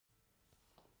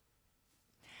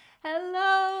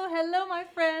Hello, my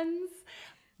friends.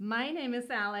 My name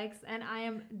is Alex, and I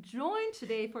am joined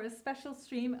today for a special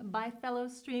stream by fellow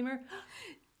streamer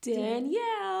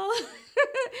Danielle.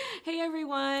 Hey,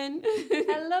 everyone.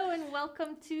 Hello, and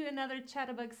welcome to another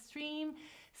Chatterbug stream,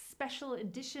 special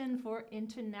edition for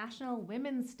International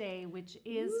Women's Day, which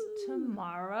is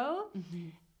tomorrow.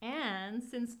 And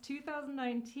since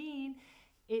 2019,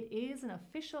 it is an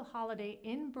official holiday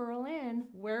in Berlin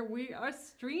where we are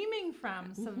streaming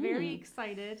from. So very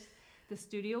excited. The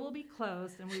studio will be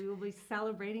closed and we will be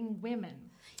celebrating women.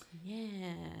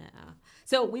 Yeah.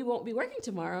 So we won't be working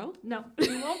tomorrow. No,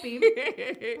 we won't be.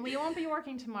 We won't be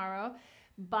working tomorrow,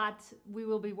 but we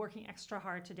will be working extra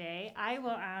hard today. I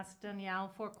will ask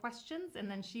Danielle 4 questions and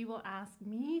then she will ask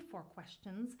me 4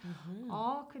 questions,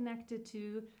 all connected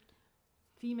to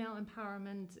female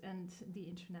empowerment and the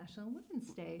International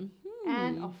Women's Day.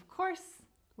 And of course,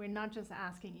 we're not just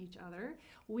asking each other,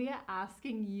 we are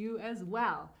asking you as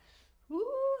well. Ooh,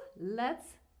 let's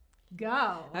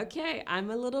go. Okay, I'm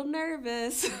a little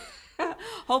nervous.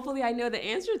 Hopefully I know the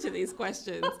answer to these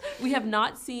questions. We have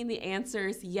not seen the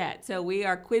answers yet, so we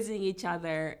are quizzing each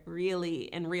other really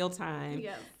in real time.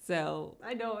 Yes. So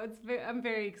I know, I'm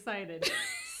very excited.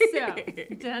 So,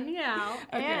 Danielle,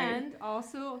 and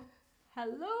also,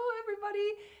 hello everybody.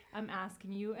 I'm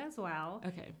asking you as well.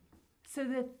 Okay. So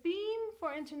the theme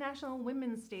for International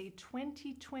Women's Day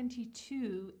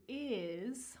 2022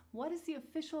 is, what is the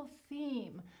official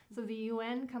theme? So the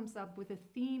UN comes up with a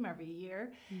theme every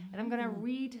year, and I'm going to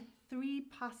read 3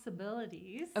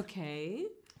 possibilities. Okay.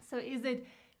 So is it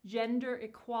gender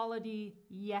equality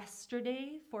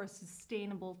yesterday for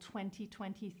sustainable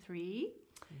 2023?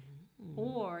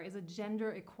 Or is it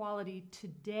gender equality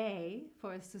today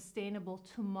for a sustainable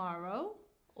tomorrow?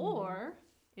 Or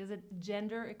is it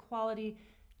gender equality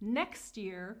next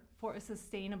year for a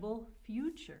sustainable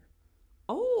future?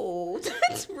 Oh,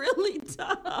 that's really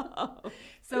tough.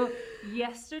 So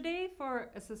yesterday for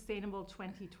a sustainable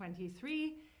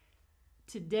 2023,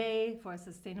 today for a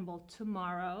sustainable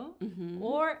tomorrow,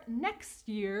 or next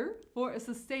year for a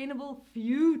sustainable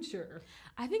future?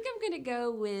 I think I'm going to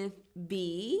go with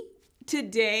B,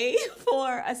 today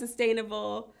for a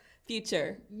sustainable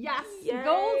future. Yes, Yay.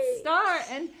 gold star.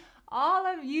 And all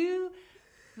of you,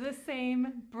 the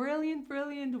same, brilliant,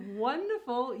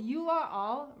 wonderful. You are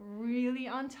all really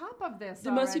on top of this.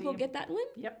 Did most people get that one?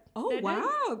 Yep. Oh,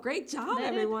 wow. Great job,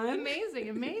 everyone.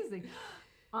 Amazing.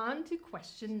 On to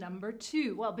question number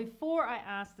 2. Well, before I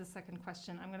ask the second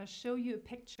question, I'm going to show you a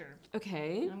picture.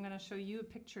 Okay. I'm going to show you a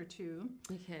picture too.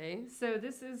 Okay. So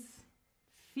this is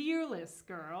Fearless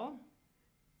Girl.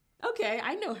 Okay,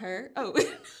 I know her. Oh,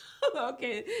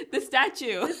 okay. The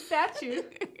statue. The statue,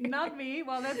 not me.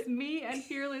 Well, that's me and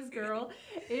Fearless Girl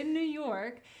in New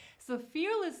York. So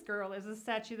Fearless Girl is a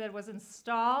statue that was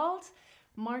installed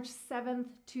March 7th,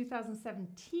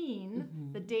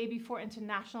 2017, the day before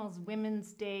International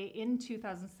Women's Day in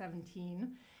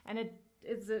 2017. And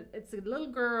it's a little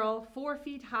girl, 4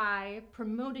 feet high,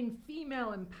 promoting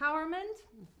female empowerment.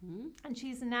 And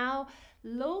she's now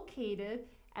located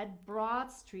at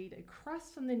Broad Street,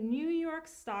 across from the New York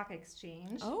Stock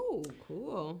Exchange. Oh,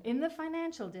 cool. In the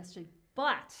financial district.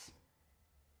 But,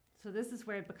 so this is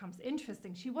where it becomes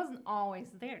interesting. She wasn't always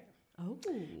there. Oh.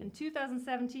 In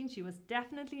 2017, she was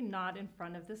definitely not in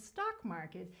front of the stock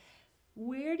market.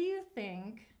 Where do you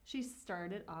think she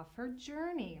started off her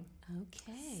journey?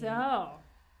 Okay. So,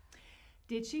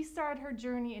 did she start her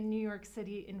journey in New York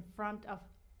City in front of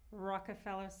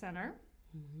Rockefeller Center?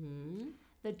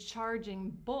 The Charging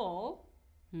Bull,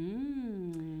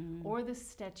 or the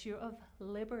Statue of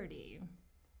Liberty?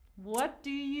 What do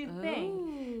you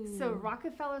think? So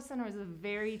Rockefeller Center is a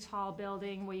very tall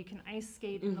building where you can ice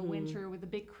skate in the winter with a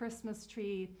big Christmas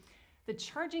tree. The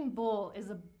Charging Bull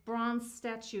is a bronze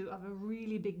statue of a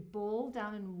really big bull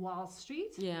down in Wall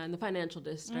Street. Yeah, in the financial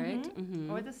district.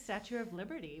 Or the Statue of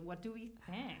Liberty. What do we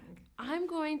think? I'm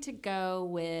going to go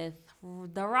with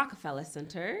the Rockefeller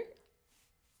Center.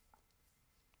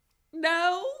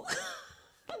 No.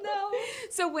 No.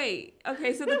 So wait.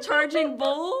 Okay, so the Charging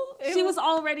Bull, she was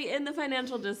already in the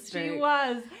financial district. She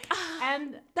was.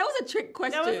 And that was a trick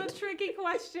question. That was a tricky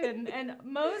question. And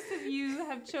most of you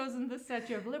have chosen the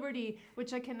Statue of Liberty,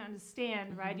 which I can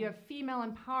understand, right? You have female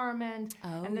empowerment,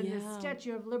 and then the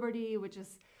Statue of Liberty, which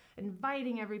is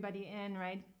inviting everybody in,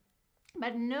 right?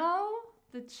 But no,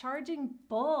 the Charging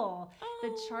Bull.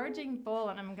 The Charging Bull.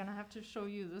 And I'm going to have to show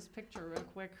you this picture real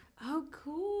quick. Oh,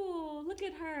 cool. Look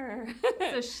at her.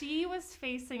 So she was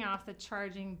facing off the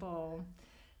Charging Bull.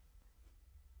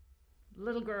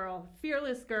 little girl,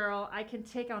 fearless girl. I can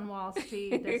take on Wall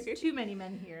Street. There's too many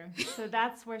men here. So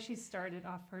that's where she started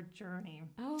off her journey.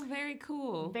 Oh, very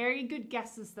cool. Very good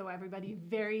guesses, though, everybody.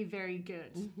 Very, very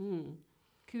good. Mm-hmm.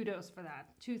 Kudos for that.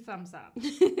 2 thumbs up.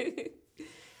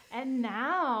 And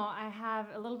now I have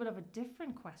a little bit of a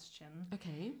different question.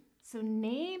 Okay. So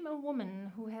name a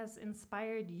woman who has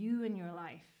inspired you in your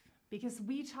life. Because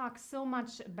we talk so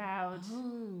much about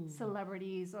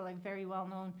celebrities or like very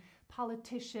well-known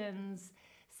politicians,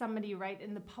 somebody right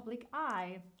in the public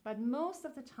eye. But most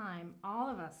of the time, all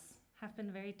of us have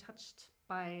been very touched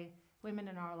by women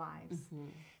in our lives. Mm-hmm.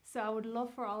 So I would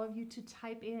love for all of you to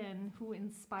type in who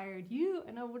inspired you,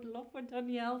 and I would love for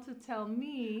Danielle to tell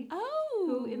me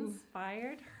who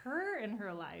inspired her in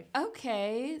her life.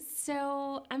 Okay,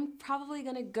 so I'm probably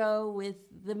gonna go with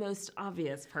the most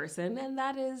obvious person, and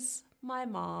that is my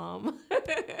mom.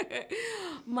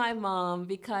 My mom,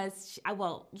 because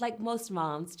like most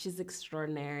moms, she's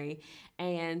extraordinary.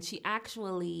 And she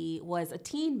actually was a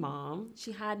teen mom.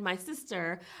 She had my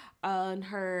sister on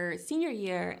her senior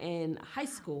year in high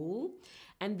school.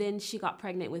 And then she got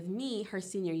pregnant with me her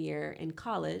senior year in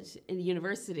college, in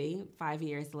university, 5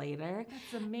 years later.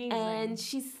 That's amazing. And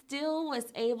she still was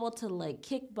able to like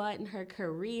kick butt in her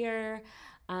career.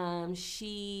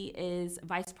 She is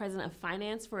vice president of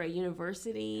finance for a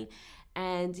university,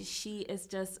 and she is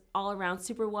just all around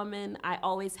superwoman.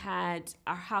 Our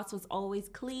house was always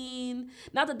clean.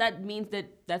 Not that that means that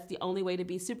that's the only way to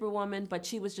be superwoman, but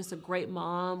she was just a great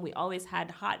mom. We always had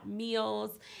hot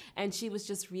meals, and she was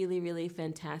just really, really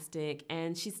fantastic.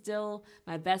 And she's still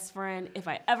my best friend. If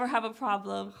I ever have a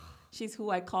problem, she's who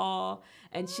I call,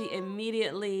 and she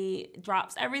immediately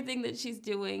drops everything that she's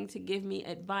doing to give me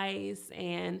advice.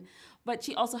 But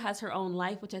she also has her own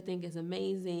life, which I think is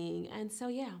amazing. And so,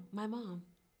 yeah, my mom.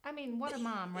 I mean, what a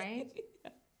mom, right?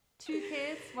 2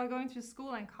 kids while going through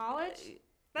school and college?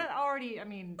 That already, I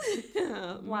mean,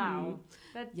 wow.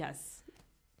 Yes.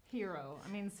 Hero. I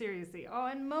mean, seriously. Oh,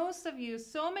 and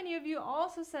so many of you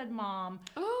also said mom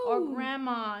or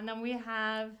grandma. And then we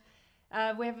have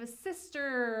a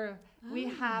sister. We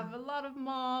have a lot of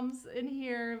moms in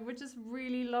here, which is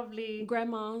really lovely.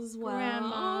 Grandmas, well.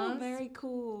 Grandmas. Oh, very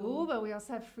cool. Oh, but we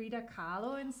also have Frida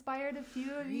Kahlo inspired a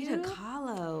few of you. Frida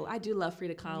Kahlo. I do love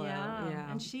Frida Kahlo.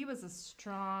 Yeah. And she was a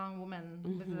strong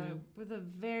woman with a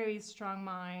very strong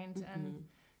mind. And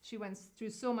she went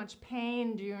through so much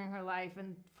pain during her life.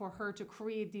 And for her to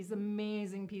create these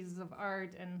amazing pieces of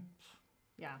art and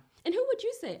yeah. And who would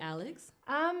you say, Alex?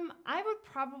 I would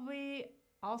probably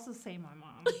also say my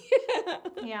mom.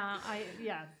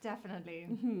 Definitely.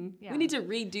 Mm-hmm. Yeah. We need to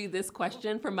redo this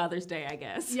question for Mother's Day, I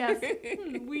guess. Yes,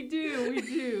 we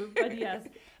do. But yes,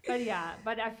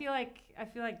 but I feel like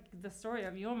the story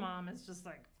of your mom is just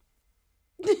like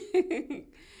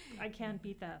I can't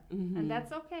beat that, and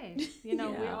that's okay. We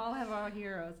all have our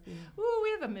heroes. Yeah. Ooh, we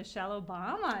have a Michelle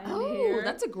Obama in here. Oh,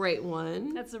 that's a great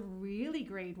one. That's a really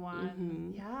great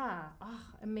one. Yeah,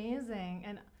 amazing.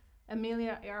 And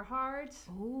Amelia Earhart.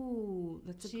 Oh,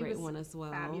 that's a great one as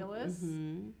well. Fabulous.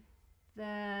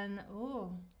 Then,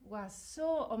 oh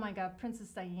my God, Princess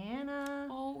Diana.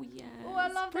 Oh, yes. Oh, I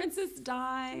love Princess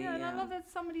Di. Yeah, and I love that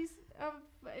somebody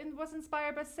was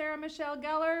inspired by Sarah Michelle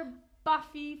Gellar.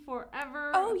 Buffy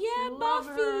forever. Oh, yeah,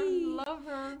 Buffy. Love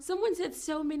her. Someone said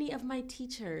so many of my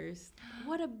teachers.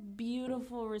 What a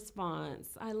beautiful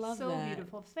response. I love that. So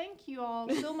beautiful. Thank you all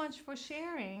so much for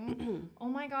sharing. Oh,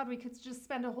 my God, we could just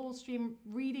spend a whole stream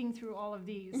reading through all of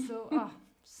these.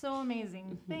 So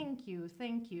amazing. Thank you.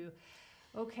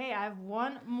 Okay, I have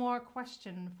one more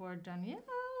question for Danielle.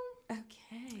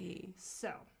 Okay.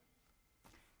 So,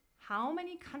 how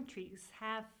many countries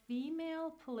have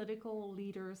female political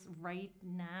leaders right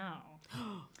now?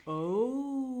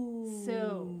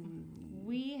 So,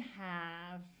 we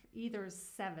have either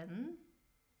 7,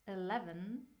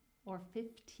 11, or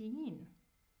 15.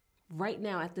 Right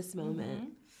now at this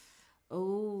moment.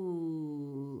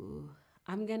 Oh,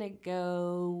 I'm going to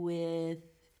go with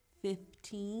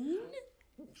 15.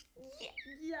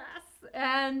 Yes.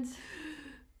 And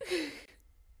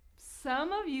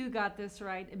some of you got this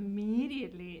right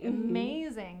immediately.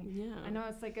 Amazing. Yeah. I know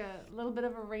it's like a little bit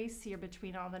of a race here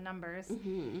between all the numbers.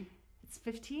 It's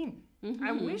 15.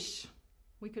 I wish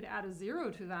we could add a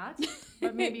 0 to that,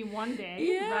 but maybe one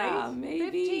day, right?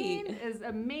 Maybe. 15 is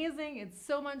amazing. It's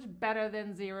so much better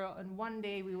than 0, and one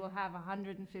day we will have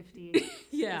 150.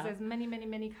 Yeah. There's many, many,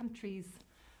 many countries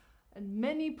and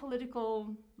many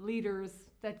political leaders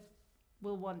that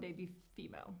will one day be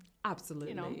female.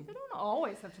 Absolutely. They don't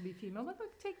always have to be female, but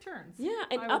take turns. Yeah,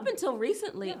 and up until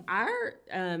recently, our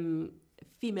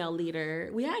female leader.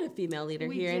 We had a female leader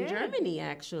We here in did. Germany,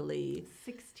 actually.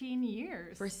 16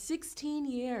 years. For 16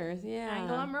 years, yeah.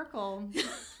 Angela Merkel.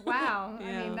 Wow. I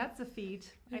Yeah. mean, that's a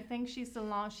feat. I think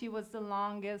she was the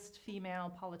longest female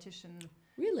politician.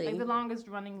 Really? Like the longest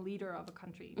running leader of a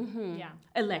country. Yeah.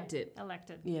 Elected.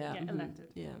 Elected. Yeah, mhm, elected.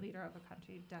 yeah. Leader of a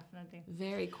country, definitely.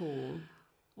 Very cool.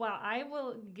 Well, I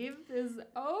will give this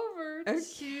over to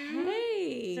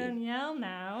Okay. Danielle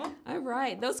now. All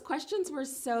right. Those questions were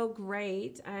so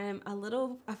great. I'm a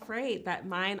little afraid that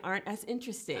mine aren't as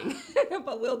interesting,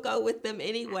 but we'll go with them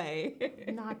anyway.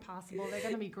 Not possible. They're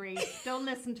going to be great. Don't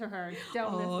listen to her.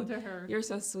 Don't listen to her. You're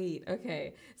so sweet.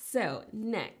 Okay. So,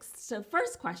 next. So,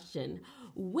 first question.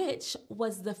 Which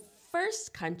was the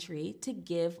first country to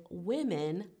give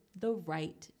women the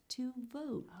right to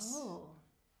vote? Oh.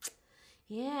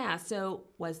 Yeah, so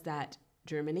was that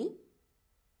Germany,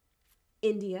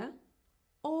 India,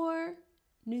 or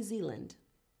New Zealand?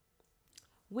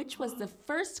 Which was the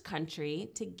first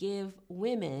country to give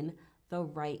women the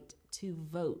right to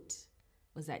vote?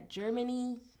 Was that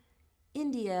Germany,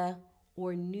 India,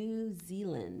 or New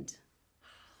Zealand?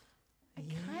 I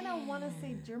kind of want to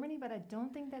say Germany, but I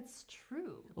don't think that's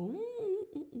true.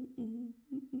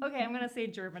 Okay, I'm going to say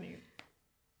Germany.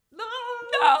 No!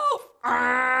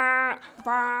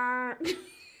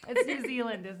 It's New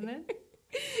Zealand, isn't it?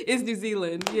 It's New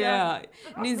Zealand, yeah.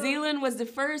 New Zealand was the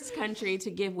first country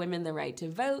to give women the right to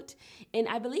vote in,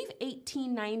 I believe,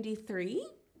 1893.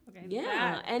 Okay,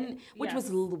 Yeah, and which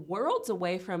was worlds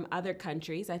away from other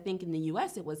countries. I think in the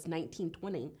U.S. it was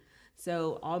 1920.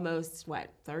 So almost,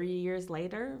 30 years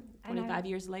later, 25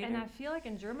 years later? And I feel like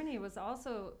in Germany it was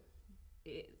also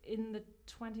in the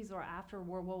 20s or after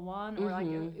World War One, or like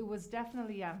it was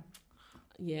definitely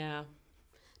Yeah.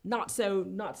 Not so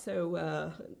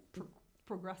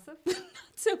progressive.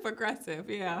 so progressive,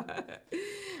 yeah.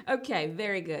 Okay,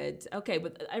 very good. Okay,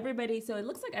 but everybody, so it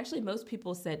looks like actually most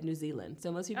people said New Zealand.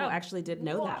 So most people actually did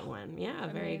know that one. Yeah,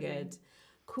 very good.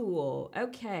 Cool.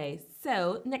 Okay,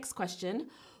 so next question.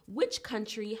 Which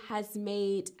country has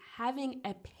made having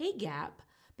a pay gap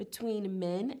between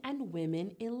men and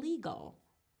women illegal?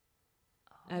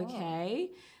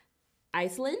 Okay.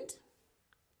 Iceland,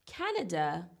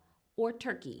 Canada, or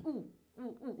Turkey? Ooh.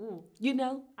 You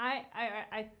know?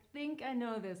 I think I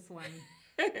know this one.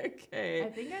 Okay. I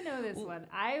think I know this one.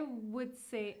 I would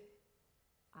say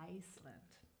Iceland.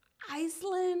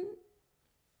 Iceland?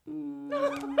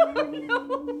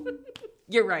 No.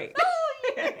 You're right.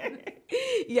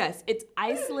 Yes, it's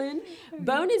Iceland.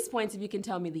 Bonus points if you can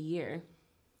tell me the year.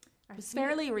 It's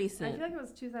fairly recent. I feel like it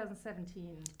was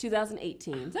 2017.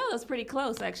 2018. So that's pretty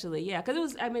close, actually. Yeah, because it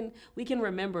was, we can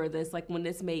remember this, like when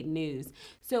this made news.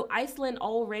 So Iceland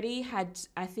already had,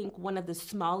 I think, one of the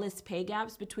smallest pay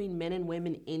gaps between men and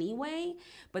women anyway,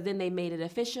 but then they made it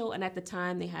official. And at the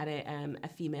time, they had a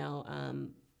female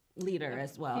leader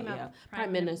as well. Yeah,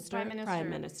 Prime Minister.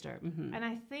 Mm-hmm. And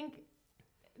I think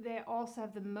they also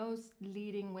have the most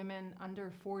leading women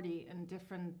under 40 in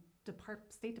different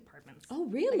state departments. Oh,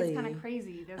 really? Like, it's kind of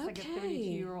crazy. There's like a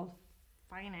 32-year-old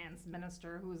finance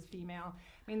minister who's female. I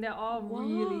mean, they're all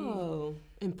really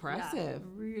impressive. Yeah,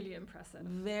 really impressive.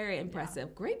 Very impressive.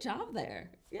 Yeah. Great job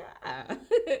there. Yeah.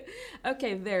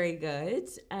 Okay, very good.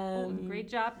 Great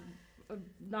job.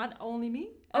 Not only me.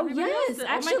 Oh, yes.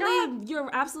 Actually, my you're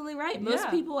absolutely right. Most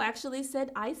people actually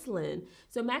said Iceland.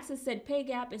 So Max has said pay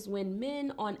gap is when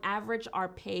men on average are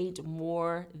paid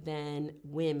more than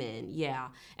women. Yeah.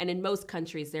 And in most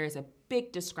countries, there is a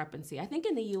big discrepancy. I think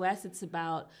in the U.S., it's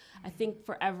about,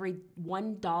 for every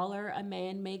 $1 a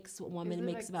man makes, a woman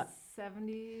makes about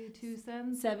 72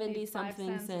 cents, 70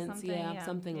 something cents. Yeah,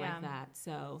 something like that.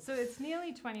 So it's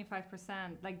nearly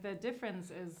 25%. Like the difference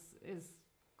is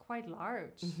quite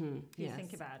large if you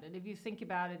think about it. If you think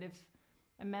about it, if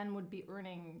a man would be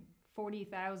earning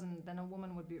 40,000, then a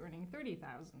woman would be earning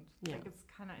 30,000. Yeah. Like it's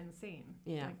kind of insane.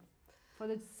 Yeah. Like, for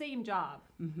the same job.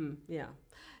 Yeah.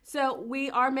 So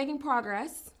we are making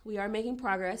progress.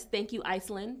 Thank you,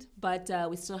 Iceland, but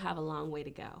we still have a long way to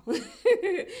go.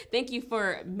 Thank you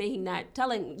for making that,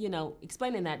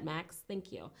 explaining that, Max.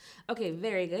 Thank you. Okay,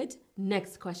 very good.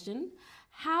 Next question.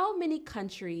 How many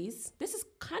countries, this is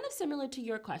kind of similar to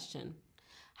your question,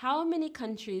 how many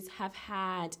countries have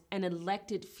had an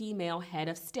elected female head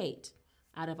of state?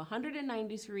 Out of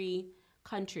 193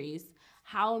 countries,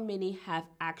 how many have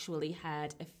actually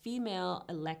had a female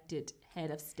elected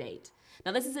head of state?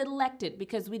 Now, this is elected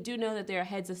because we do know that there are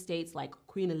heads of states like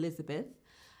Queen Elizabeth.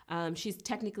 She's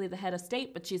technically the head of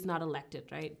state, but she's not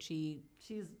elected, right? She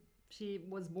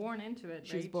was born into it, right?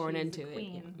 She's born into it.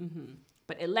 Queen. Yeah. Mm-hmm.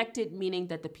 But elected meaning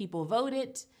that the people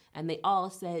voted and they all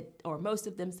said, or most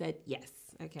of them said yes.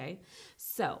 Okay.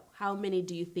 So, how many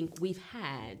do you think we've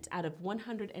had out of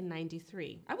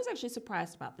 193? I was actually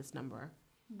surprised about this number.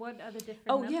 What are the different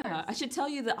Oh, numbers? yeah. I should tell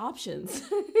you the options.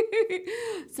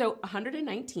 So,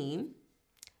 119,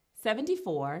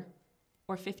 74,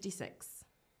 or 56?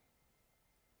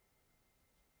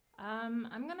 I'm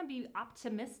going to be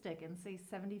optimistic and say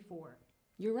 74.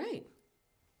 You're right.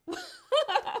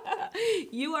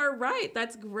 You are right.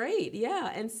 That's great.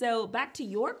 Yeah. And so back to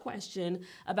your question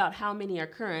about how many are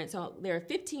current. So there are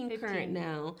 15 current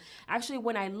now. Actually,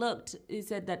 when I looked, it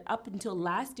said that up until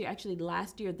last year,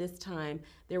 this time,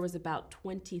 there was about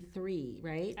 23,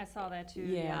 right? I saw that too.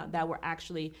 Yeah, that were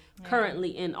actually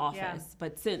currently in office. Yeah.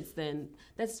 But since then,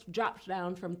 that's dropped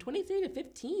down from 23 to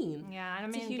 15. Yeah, and I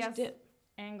mean, guess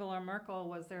Angela Merkel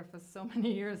was there for so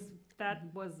many years. That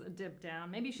was a dip down.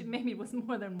 Maybe it was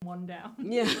more than one down.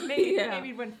 Yeah. maybe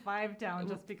it went 5 down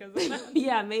just because of that.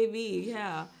 Yeah, maybe.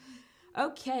 Yeah.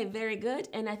 Okay, very good.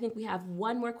 And I think we have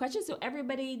one more question. So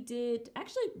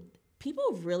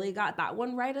people really got that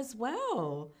one right as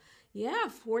well. Yeah,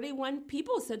 41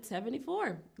 people said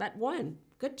 74. That one.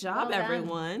 Good job, well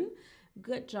everyone.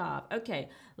 Good job. Okay,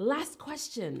 last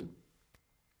question.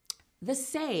 The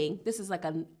saying, this is like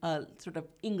a sort of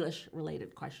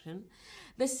English-related question.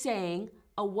 The saying,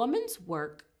 a woman's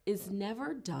work is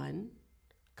never done,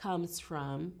 comes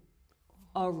from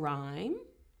a rhyme,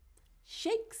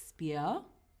 Shakespeare,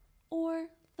 or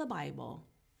the Bible.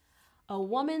 A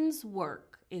woman's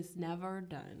work is never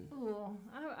done. Oh,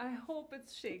 I hope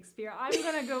it's Shakespeare. I'm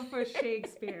going to go for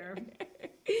Shakespeare.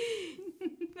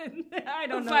 I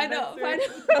don't know.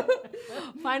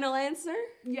 Final answer?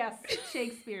 Yes,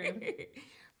 Shakespeare.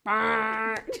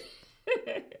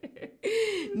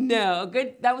 No,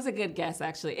 good. That was a good guess,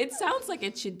 actually. It sounds like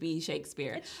it should be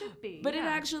Shakespeare. It should be, but it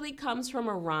actually comes from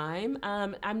a rhyme.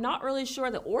 I'm not really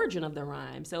sure the origin of the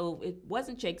rhyme, so it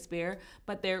wasn't Shakespeare,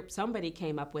 but somebody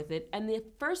came up with it. And the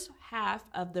first half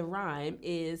of the rhyme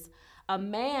is, a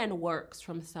man works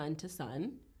from sun to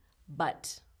sun,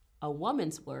 but a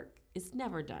woman's work is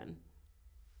never done.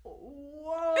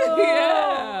 Whoa!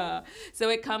 Yeah. So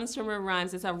it comes from a rhyme.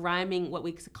 So it's a rhyming, what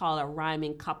we call a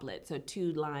rhyming couplet. So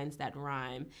 2 lines that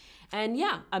rhyme. And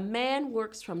yeah, a man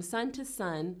works from sun to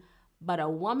sun, but a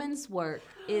woman's work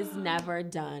is never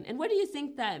done. And what do you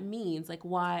think that means? Like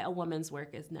why a woman's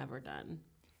work is never done?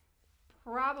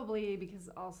 Probably because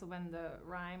also when the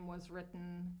rhyme was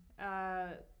written,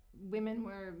 women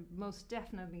were most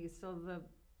definitely still the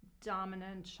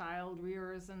dominant child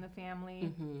rearers in the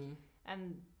family. Mm-hmm.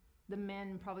 And the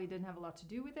men probably didn't have a lot to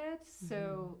do with it.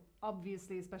 So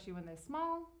obviously, especially when they're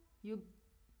small, your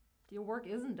work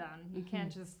isn't done. You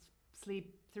can't just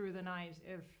sleep through the night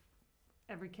if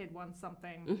every kid wants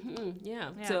something. Yeah.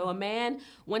 So a man,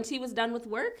 once he was done with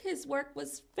work, his work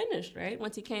was finished, right?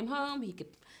 Once he came home, he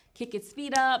could kick his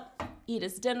feet up, eat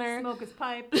his dinner, smoke his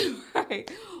pipe.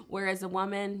 Right. Whereas a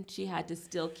woman, she had to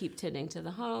still keep tending to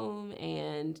the home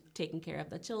and taking care of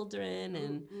the children.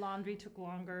 And laundry took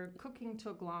longer, cooking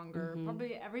took longer,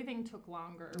 probably everything took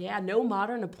longer. Yeah, no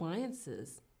modern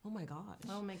appliances. Oh my gosh.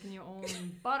 Oh, making your own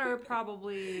butter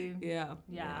probably. Yeah.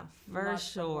 For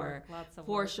sure. Lots of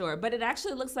work. For sure. But it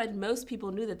actually looks like most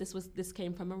people knew that this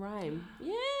came from a rhyme.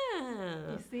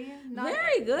 Yeah. You see?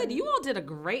 Very good. You all did a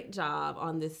great job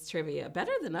on this trivia.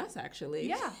 Better than us, actually.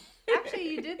 Yeah. Actually,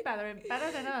 you did better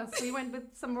than us. We went with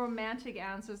some romantic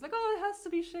answers, like, oh, it has to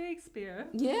be Shakespeare.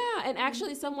 Yeah, and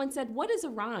actually someone said, what is a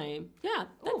rhyme? Yeah,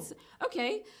 that's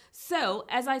okay. So,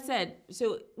 as I said,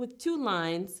 with 2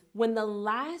 lines, when the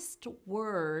last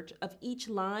word of each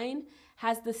line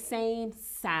has the same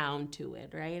sound to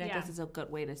it, right? I guess is a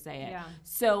good way to say it. Yeah.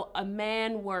 So, a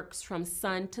man works from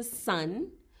sun to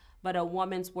sun, but a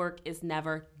woman's work is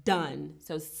never done.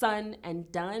 So sun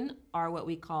and done are what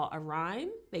we call a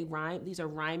rhyme. They rhyme. These are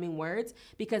rhyming words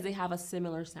because they have a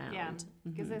similar sound. Yeah,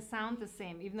 because they sound the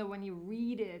same, even though when you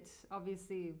read it,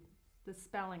 obviously the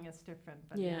spelling is different.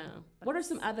 But what are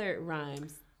some other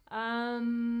rhymes?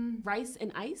 Rice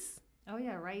and ice. Oh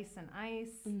yeah, rice and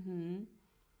ice.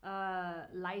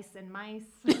 Lice and mice.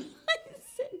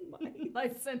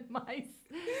 Lice and mice.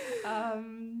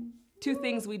 2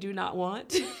 things we do not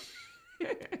want.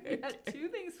 Yeah, 2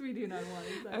 things we do not want.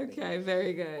 Exactly. Okay,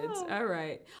 very good.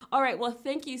 Oh. All right. Well,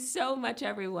 thank you so much,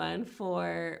 everyone,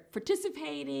 for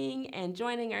participating and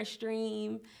joining our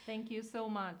stream. Thank you so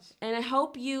much. And I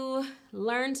hope you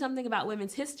learned something about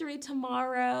women's history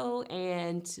tomorrow,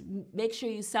 and make sure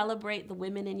you celebrate the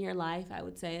women in your life, I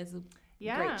would say,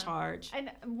 great charge.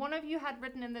 And one of you had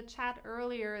written in the chat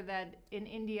earlier that in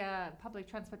India, public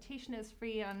transportation is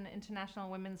free on International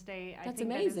Women's Day. I That's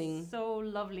think amazing. That is so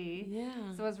lovely. Yeah.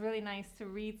 So it was really nice to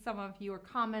read some of your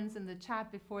comments in the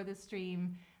chat before the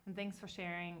stream. And thanks for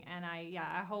sharing. And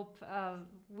I hope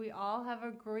we all have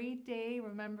a great day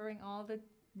remembering all the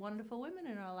wonderful women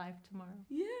in our life tomorrow.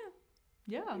 Yeah.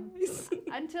 Yeah.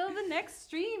 Until the next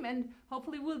stream, and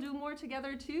hopefully we'll do more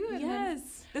together too. And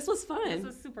yes. This was fun. This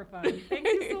was super fun. Thank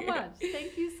you so much.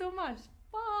 Thank you so much.